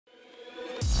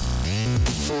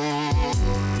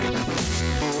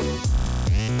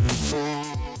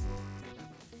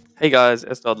Hey guys,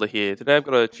 sDoddler here. Today I've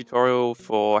got a tutorial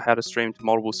for how to stream to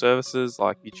multiple services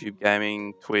like YouTube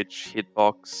Gaming, Twitch,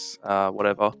 Hitbox,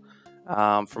 whatever,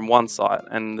 from one site.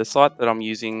 And the site that I'm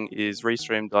using is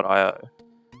Restream.io.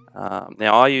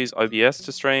 Now I use OBS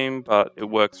to stream, but it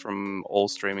works from all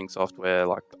streaming software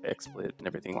like XSplit and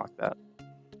everything like that.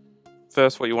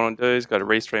 First, what you want to do is go to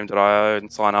Restream.io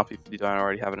and sign up if you don't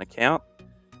already have an account.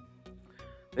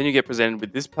 Then you get presented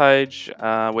with this page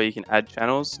where you can add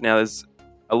channels. Now there's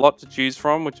a lot to choose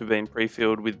from, which have been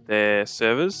pre-filled with their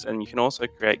servers, and you can also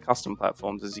create custom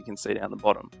platforms, as you can see down the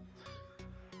bottom.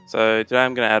 So today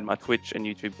I'm going to add my Twitch and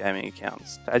YouTube gaming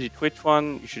accounts. To add your Twitch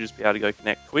one, you should just be able to go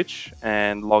connect Twitch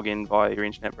and log in via your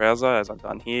internet browser, as I've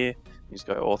done here. You just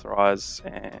go authorize,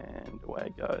 and away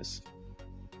it goes.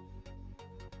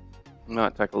 It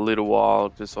might take a little while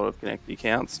to sort of connect the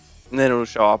accounts, and then it'll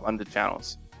show up under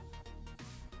channels.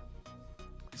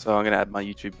 So I'm going to add my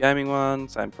YouTube gaming one,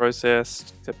 same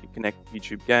process, except you connect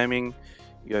YouTube gaming,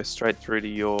 you go straight through to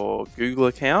your Google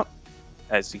account.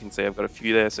 As you can see, I've got a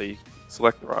few there, so you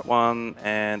select the right one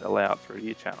and allow it through to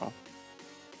your channel.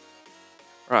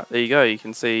 Right, there you go. You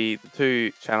can see the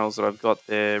two channels that I've got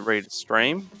there ready to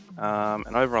stream.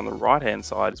 And over on the right hand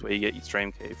side is where you get your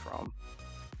stream key from.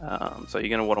 So you're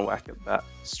going to want to whack that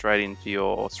straight into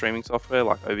your streaming software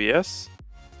like OBS.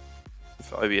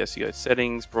 For OBS, you go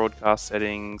settings, broadcast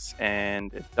settings,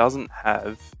 and it doesn't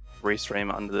have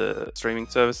Restream under the streaming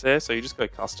service there, so you just go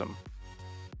custom.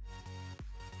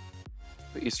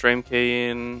 Put your stream key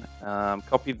in,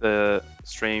 copy the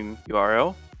stream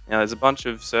URL. Now there's a bunch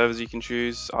of servers you can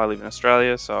choose. I live in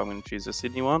Australia, so I'm going to choose the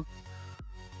Sydney one.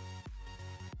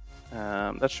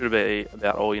 That should be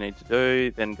about all you need to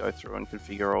do. Then go through and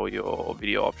configure all your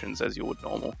video options as you would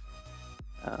normal.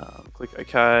 Click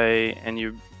OK, and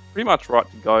you're pretty much right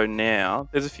to go now.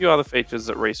 There's a few other features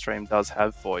that Restream does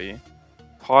have for you.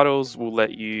 Titles will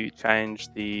let you change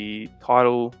the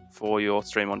title for your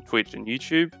stream on Twitch and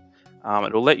YouTube.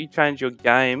 It will let you change your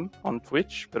game on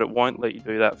Twitch, but it won't let you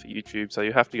do that for YouTube, so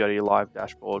you have to go to your live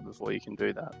dashboard before you can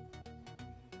do that.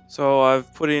 So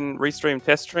I've put in Restream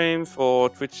test stream for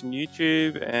Twitch and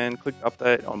YouTube and clicked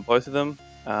update on both of them.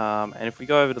 And if we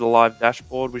go over to the live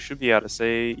dashboard, we should be able to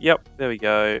see, yep, there we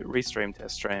go, Restream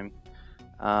test stream.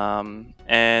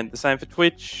 And the same for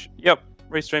Twitch. Yep,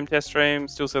 Restream test stream.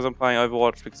 Still says I'm playing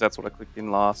Overwatch because that's what I clicked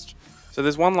in last. So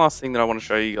there's one last thing that I want to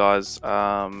show you guys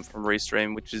from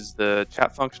Restream, which is the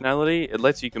chat functionality. It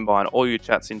lets you combine all your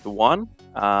chats into one.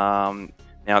 Now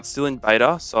it's still in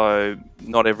beta, so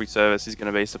not every service is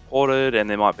going to be supported, and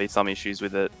there might be some issues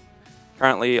with it.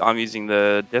 Currently, I'm using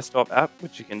the desktop app,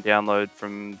 which you can download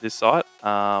from this site,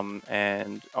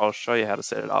 and I'll show you how to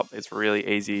set it up. It's really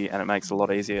easy, and it makes it a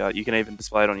lot easier. You can even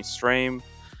display it on your stream.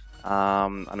 I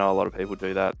know a lot of people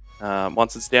do that.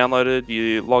 Once it's downloaded,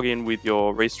 you log in with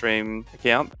your Restream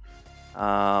account,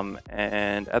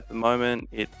 and at the moment,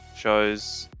 it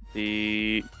shows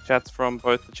the chats from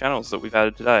both the channels that we've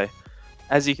added today.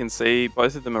 As you can see,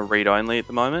 both of them are read-only at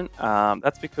the moment.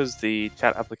 That's because the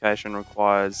chat application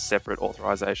requires separate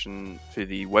authorization to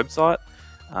the website.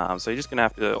 So you're just going to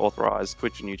have to authorize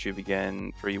Twitch and YouTube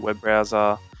again through your web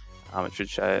browser. It should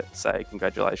say,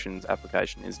 congratulations,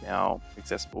 application is now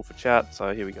accessible for chat.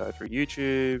 So here we go through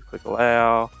YouTube, click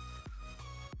allow.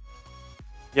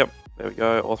 Yep, there we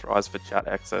go, authorized for chat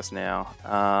access now.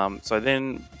 So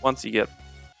then once you get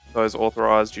those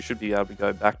authorized, you should be able to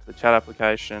go back to the chat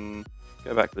application,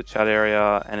 go back to the chat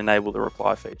area and enable the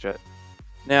reply feature.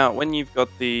 Now, when you've got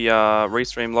the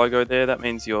Restream logo there, that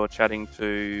means you're chatting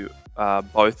to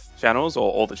both channels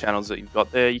or all the channels that you've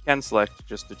got there. You can select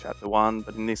just to chat to one,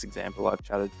 but in this example, I've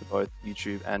chatted to both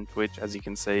YouTube and Twitch. As you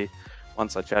can see,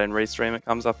 once I chat in Restream, it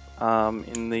comes up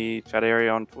in the chat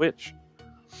area on Twitch.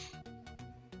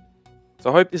 So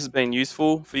I hope this has been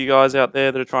useful for you guys out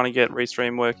there that are trying to get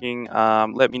Restream working.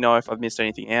 Let me know if I've missed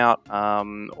anything out,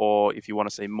 or if you want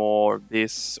to see more of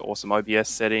this or some OBS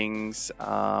settings,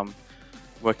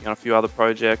 working on a few other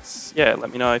projects. Yeah,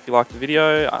 let me know if you liked the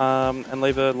video, and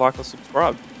leave a like or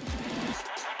subscribe.